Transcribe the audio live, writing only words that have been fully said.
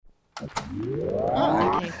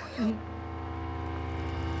Oh, okay.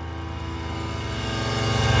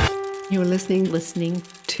 You're listening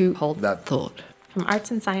to Hold That Thought from Arts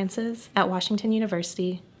and Sciences at Washington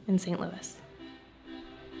University in St. Louis.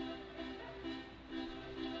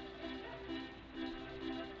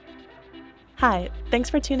 Hi, thanks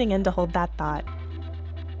for tuning in to Hold That Thought.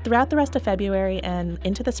 Throughout the rest of February and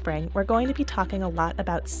into the spring, we're going to be talking a lot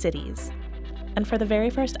about cities. And for the very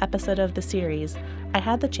first episode of the series, I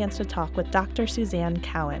had the chance to talk with Dr. Suzanne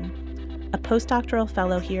Cowan, a postdoctoral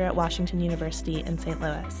fellow here at Washington University in St.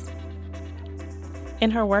 Louis. In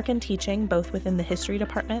her work and teaching, both within the history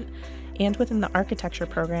department and within the architecture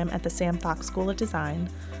program at the Sam Fox School of Design,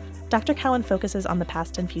 Dr. Cowan focuses on the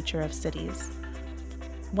past and future of cities.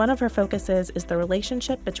 One of her focuses is the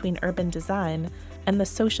relationship between urban design and the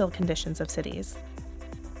social conditions of cities.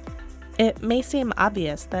 It may seem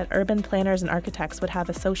obvious that urban planners and architects would have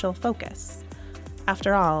a social focus.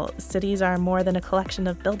 After all, cities are more than a collection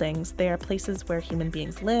of buildings. They are places where human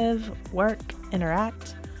beings live, work,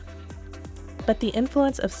 interact. But the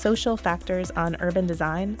influence of social factors on urban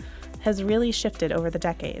design has really shifted over the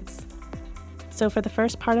decades. So for the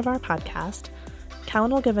first part of our podcast,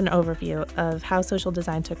 Cowan will give an overview of how social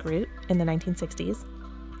design took root in the 1960s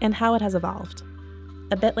and how it has evolved.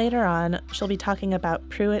 A bit later on, she'll be talking about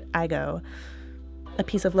Pruitt-Igoe, a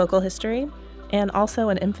piece of local history, and also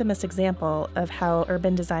an infamous example of how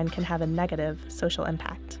urban design can have a negative social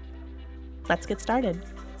impact. Let's get started.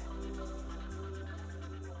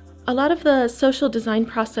 A lot of the social design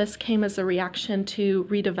process came as a reaction to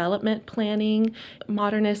redevelopment planning,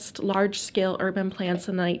 modernist large-scale urban plans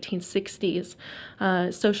in the 1960s.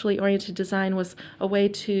 Socially oriented design was a way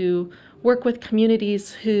to work with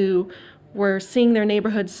communities who were seeing their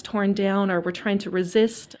neighborhoods torn down or were trying to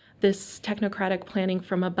resist this technocratic planning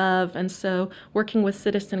from above. And so working with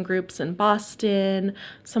citizen groups in Boston,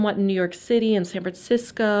 somewhat in New York City and San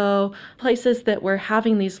Francisco, places that were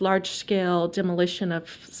having these large-scale demolition of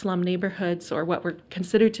slum neighborhoods or what were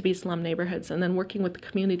considered to be slum neighborhoods, and then working with the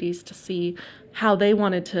communities to see how they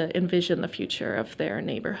wanted to envision the future of their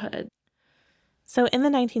neighborhood. So in the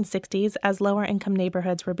 1960s, as lower-income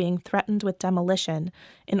neighborhoods were being threatened with demolition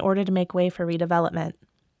in order to make way for redevelopment,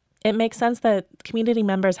 it makes sense that community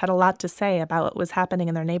members had a lot to say about what was happening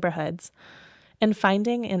in their neighborhoods. And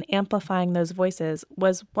finding and amplifying those voices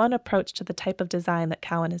was one approach to the type of design that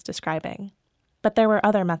Cowan is describing. But there were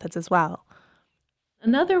other methods as well.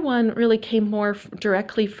 Another one really came more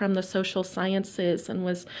directly from the social sciences and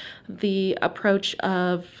was the approach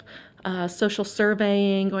of social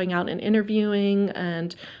surveying, going out and interviewing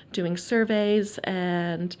and doing surveys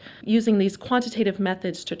and using these quantitative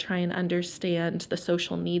methods to try and understand the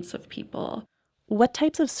social needs of people. What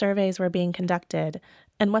types of surveys were being conducted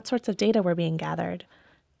and what sorts of data were being gathered?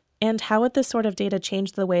 And how would this sort of data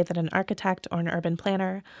change the way that an architect or an urban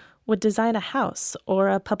planner would design a house or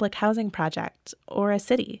a public housing project or a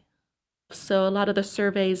city? So a lot of the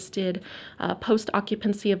surveys did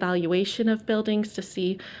post-occupancy evaluation of buildings to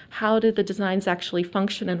see how did the designs actually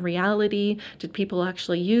function in reality? Did people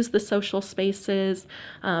actually use the social spaces?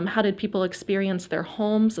 How did people experience their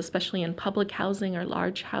homes, especially in public housing or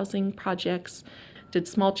large housing projects? Did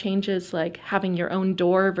small changes like having your own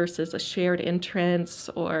door versus a shared entrance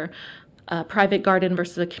or a private garden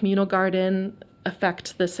versus a communal garden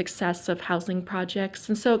affect the success of housing projects?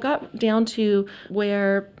 And so it got down to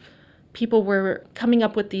where people were coming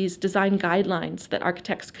up with these design guidelines that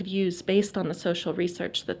architects could use based on the social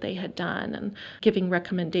research that they had done and giving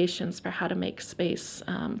recommendations for how to make space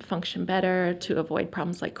function better, to avoid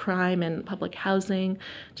problems like crime and public housing,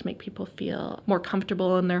 to make people feel more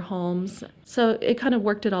comfortable in their homes. So it kind of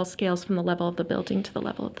worked at all scales from the level of the building to the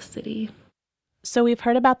level of the city. So we've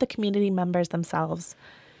heard about the community members themselves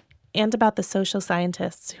and about the social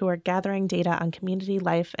scientists who are gathering data on community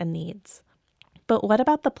life and needs. But what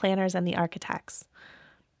about the planners and the architects?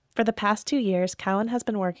 For the past 2 years, Cowan has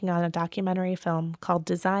been working on a documentary film called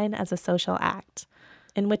Design as a Social Act,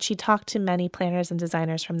 in which she talked to many planners and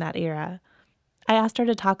designers from that era. I asked her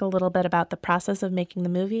to talk a little bit about the process of making the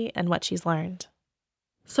movie and what she's learned.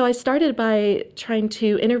 So I started by trying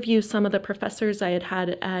to interview some of the professors I had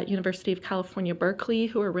had at University of California, Berkeley,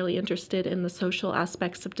 who were really interested in the social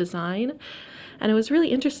aspects of design. And it was really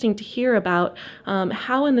interesting to hear about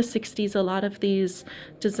how in the 60s a lot of these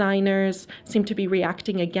designers seemed to be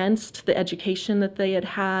reacting against the education that they had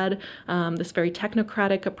had, this very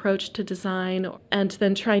technocratic approach to design, and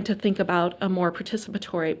then trying to think about a more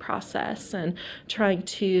participatory process and trying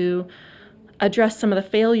to address some of the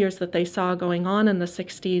failures that they saw going on in the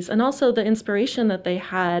 60s, and also the inspiration that they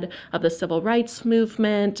had of the civil rights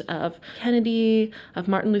movement, of Kennedy, of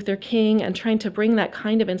Martin Luther King, and trying to bring that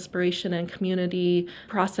kind of inspiration and community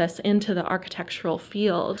process into the architectural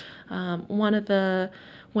field. One of the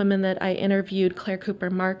women that I interviewed, Claire Cooper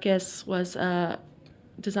Marcus, was a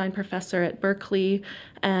design professor at Berkeley,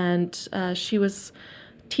 and she was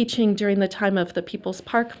teaching during the time of the People's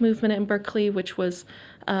Park movement in Berkeley, which was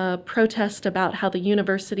a protest about how the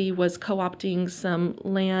university was co-opting some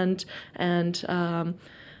land and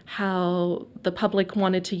how the public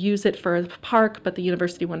wanted to use it for a park, but the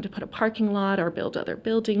university wanted to put a parking lot or build other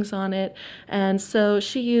buildings on it. And so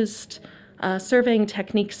she used surveying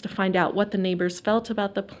techniques to find out what the neighbors felt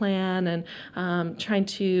about the plan and trying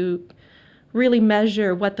to really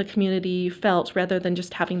measure what the community felt rather than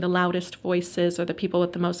just having the loudest voices or the people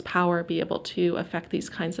with the most power be able to affect these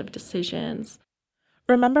kinds of decisions.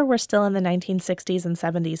 Remember, we're still in the 1960s and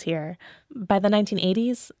 70s here. By the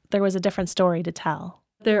 1980s, there was a different story to tell.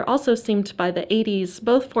 There also seemed by the 80s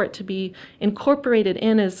both for it to be incorporated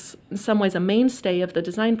in as in some ways a mainstay of the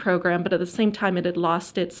design program, but at the same time it had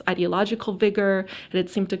lost its ideological vigor and it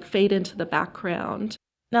seemed to fade into the background.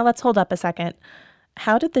 Now let's hold up a second.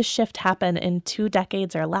 How did this shift happen in 2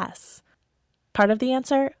 decades or less? Part of the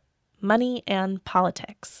answer? Money and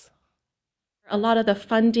politics. A lot of the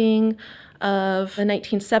funding of the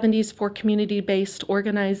 1970s for community-based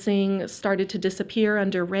organizing started to disappear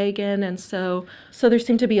under Reagan, and so there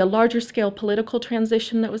seemed to be a larger scale political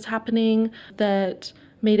transition that was happening that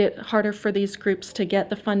made it harder for these groups to get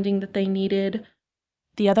the funding that they needed.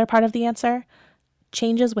 The other part of the answer?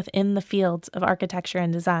 Changes within the fields of architecture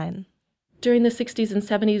and design. During the 60s and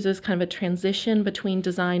 70s, there was kind of a transition between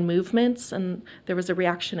design movements, and there was a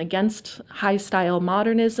reaction against high-style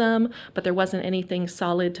modernism, but there wasn't anything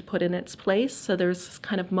solid to put in its place. So there was this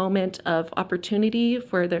kind of moment of opportunity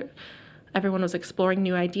where everyone was exploring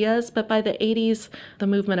new ideas. But by the 80s, the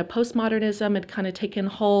movement of postmodernism had kind of taken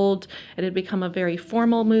hold. It had become a very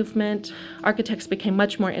formal movement. Architects became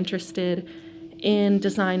much more interested in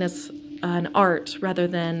design as an art rather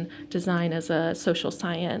than design as a social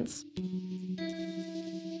science.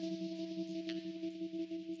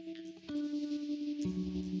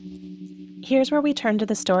 Here's where we turn to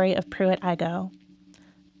the story of Pruitt-Igoe.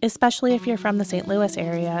 Especially if you're from the St. Louis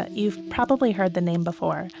area, you've probably heard the name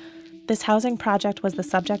before. This housing project was the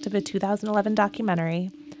subject of a 2011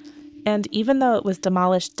 documentary, and even though it was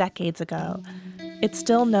demolished decades ago, it's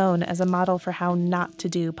still known as a model for how not to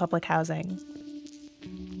do public housing.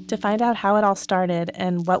 To find out how it all started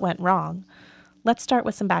and what went wrong, let's start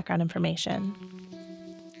with some background information.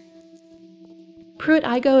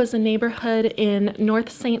 Pruitt-Igoe is a neighborhood in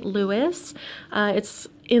North St. Louis. It's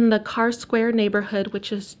in the Carr Square neighborhood,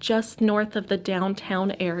 which is just north of the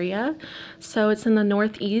downtown area. So it's in the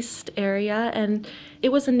northeast area, and it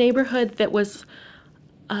was a neighborhood that was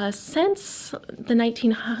since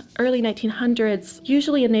the early 1900s,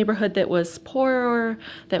 usually a neighborhood that was poorer,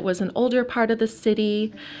 that was an older part of the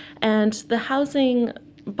city, and the housing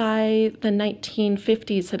by the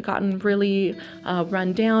 1950s had gotten really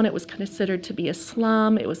run down. It was considered to be a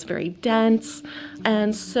slum. It was very dense.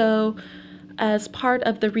 And so as part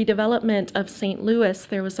of the redevelopment of St. Louis,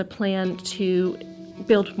 there was a plan to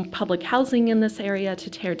build public housing in this area to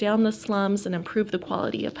tear down the slums and improve the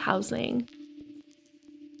quality of housing.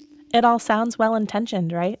 It all sounds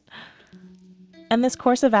well-intentioned, right? And this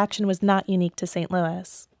course of action was not unique to St.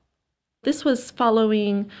 Louis. This was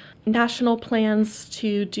following national plans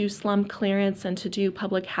to do slum clearance and to do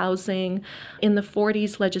public housing. In the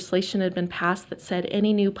 40s, legislation had been passed that said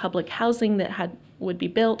any new public housing that would be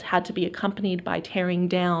built had to be accompanied by tearing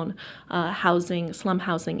down slum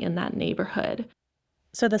housing in that neighborhood.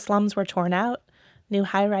 So the slums were torn out, new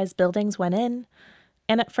high-rise buildings went in,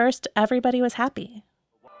 and at first everybody was happy.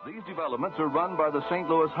 These developments are run by the St.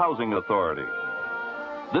 Louis Housing Authority.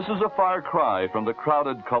 This is a far cry from the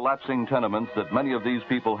crowded, collapsing tenements that many of these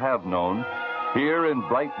people have known. Here in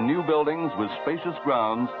bright new buildings with spacious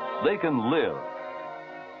grounds, they can live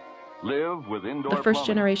with indoor The first plumbing,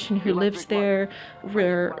 generation who lives there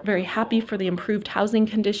were very happy for the improved housing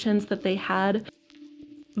conditions that they had.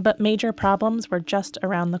 But major problems were just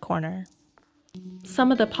around the corner.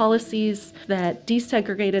 Some of the policies that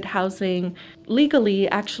desegregated housing legally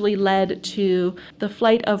actually led to the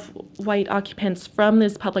flight of white occupants from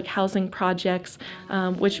these public housing projects,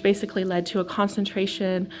 which basically led to a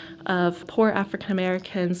concentration of poor African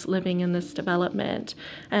Americans living in this development.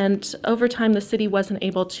 And over time, the city wasn't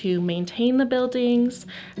able to maintain the buildings.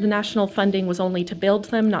 The national funding was only to build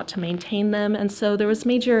them, not to maintain them. And so there was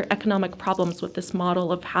major economic problems with this model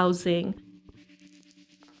of housing.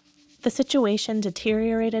 The situation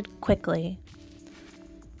deteriorated quickly.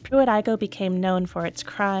 Pruitt-Igoe became known for its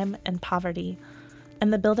crime and poverty,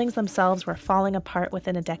 and the buildings themselves were falling apart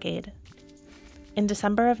within a decade. In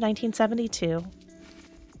December of 1972,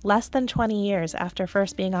 less than 20 years after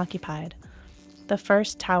first being occupied, the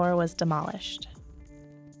first tower was demolished.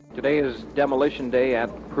 Today is demolition day at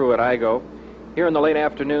Pruitt-Igoe. Here in the late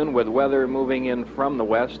afternoon, with weather moving in from the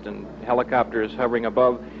west and helicopters hovering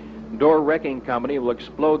above, Door Wrecking Company will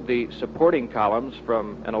explode the supporting columns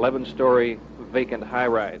from an 11-story vacant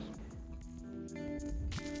high-rise.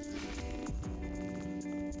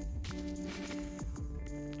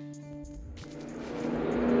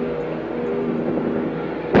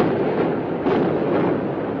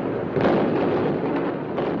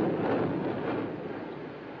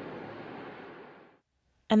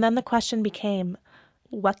 And then the question became,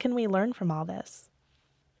 what can we learn from all this?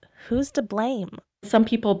 Who's to blame? Some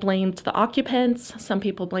people blamed the occupants, some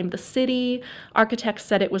people blamed the city. Architects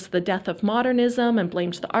said it was the death of modernism and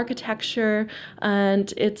blamed the architecture.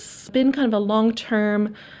 And it's been kind of a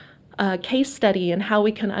long-term case study in how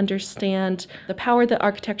we can understand the power that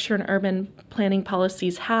architecture and urban planning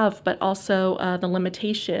policies have, but also the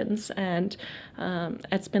limitations. And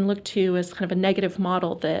it's been looked to as kind of a negative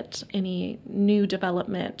model that any new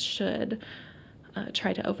development should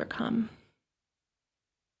try to overcome.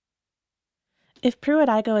 If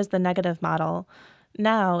Pruitt-Igoe is the negative model,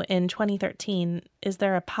 now, in 2013, is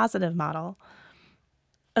there a positive model?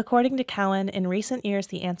 According to Cowan, in recent years,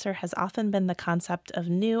 the answer has often been the concept of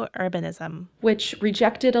new urbanism, which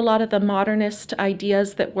rejected a lot of the modernist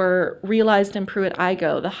ideas that were realized in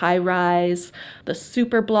Pruitt-Igoe, the high-rise, the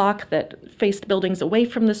super block that faced buildings away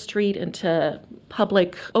from the street into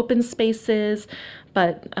public open spaces,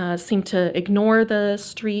 but seemed to ignore the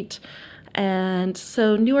street. And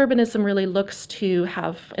so new urbanism really looks to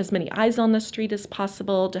have as many eyes on the street as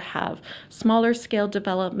possible, to have smaller scale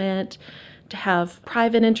development, to have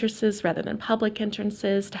private entrances rather than public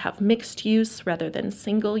entrances, to have mixed use rather than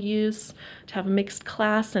single use, to have mixed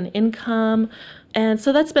class and income. And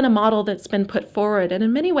so that's been a model that's been put forward. And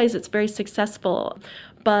in many ways, it's very successful.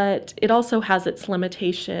 But it also has its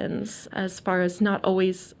limitations as far as not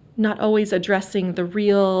always addressing the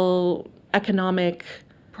real economic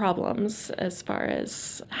problems as far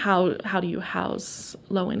as how do you house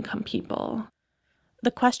low-income people. The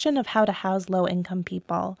question of how to house low-income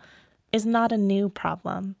people is not a new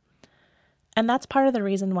problem. And that's part of the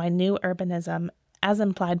reason why new urbanism, as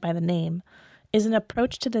implied by the name, is an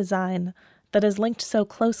approach to design that is linked so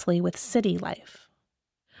closely with city life.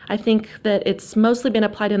 I think that it's mostly been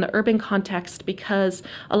applied in the urban context because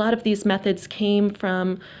a lot of these methods came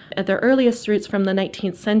from their earliest roots from the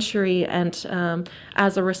 19th century and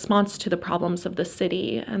as a response to the problems of the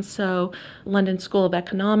city. And so London School of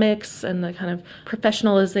Economics and the kind of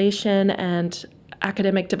professionalization and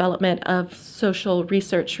academic development of social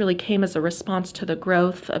research really came as a response to the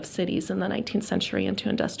growth of cities in the 19th century and to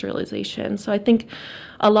industrialization. So I think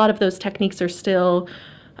a lot of those techniques are still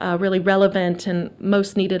really relevant and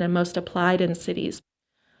most needed and most applied in cities.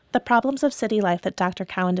 The problems of city life that Dr.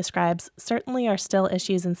 Cowan describes certainly are still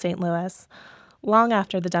issues in St. Louis, long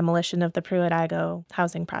after the demolition of the Pruitt-Igoe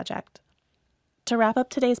housing project. To wrap up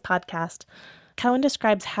today's podcast, Cowan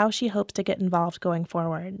describes how she hopes to get involved going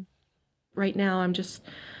forward. Right now, I'm just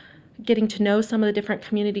getting to know some of the different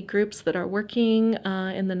community groups that are working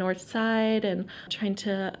in the North Side and trying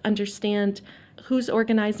to understand who's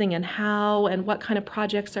organizing and how and what kind of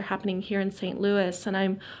projects are happening here in St. Louis. And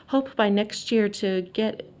I hope by next year to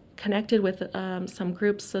get connected with some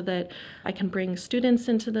groups so that I can bring students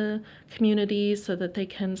into the community so that they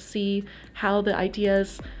can see how the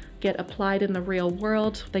ideas get applied in the real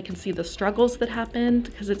world. They can see the struggles that happened,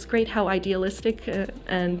 because it's great how idealistic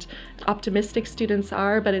and optimistic students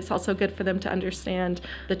are, but it's also good for them to understand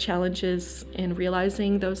the challenges in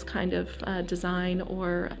realizing those kind of design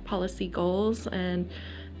or policy goals and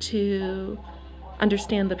to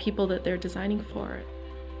understand the people that they're designing for.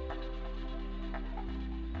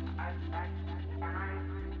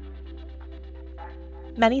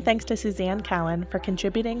 Many thanks to Suzanne Cowan for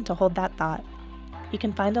contributing to Hold That Thought. You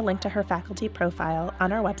can find a link to her faculty profile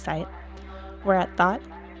on our website. We're at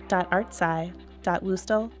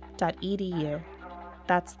thought.artsci.wustl.edu.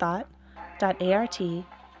 That's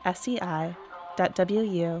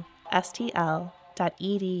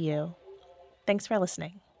thought.artsci.wustl.edu. Thanks for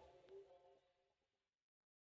listening.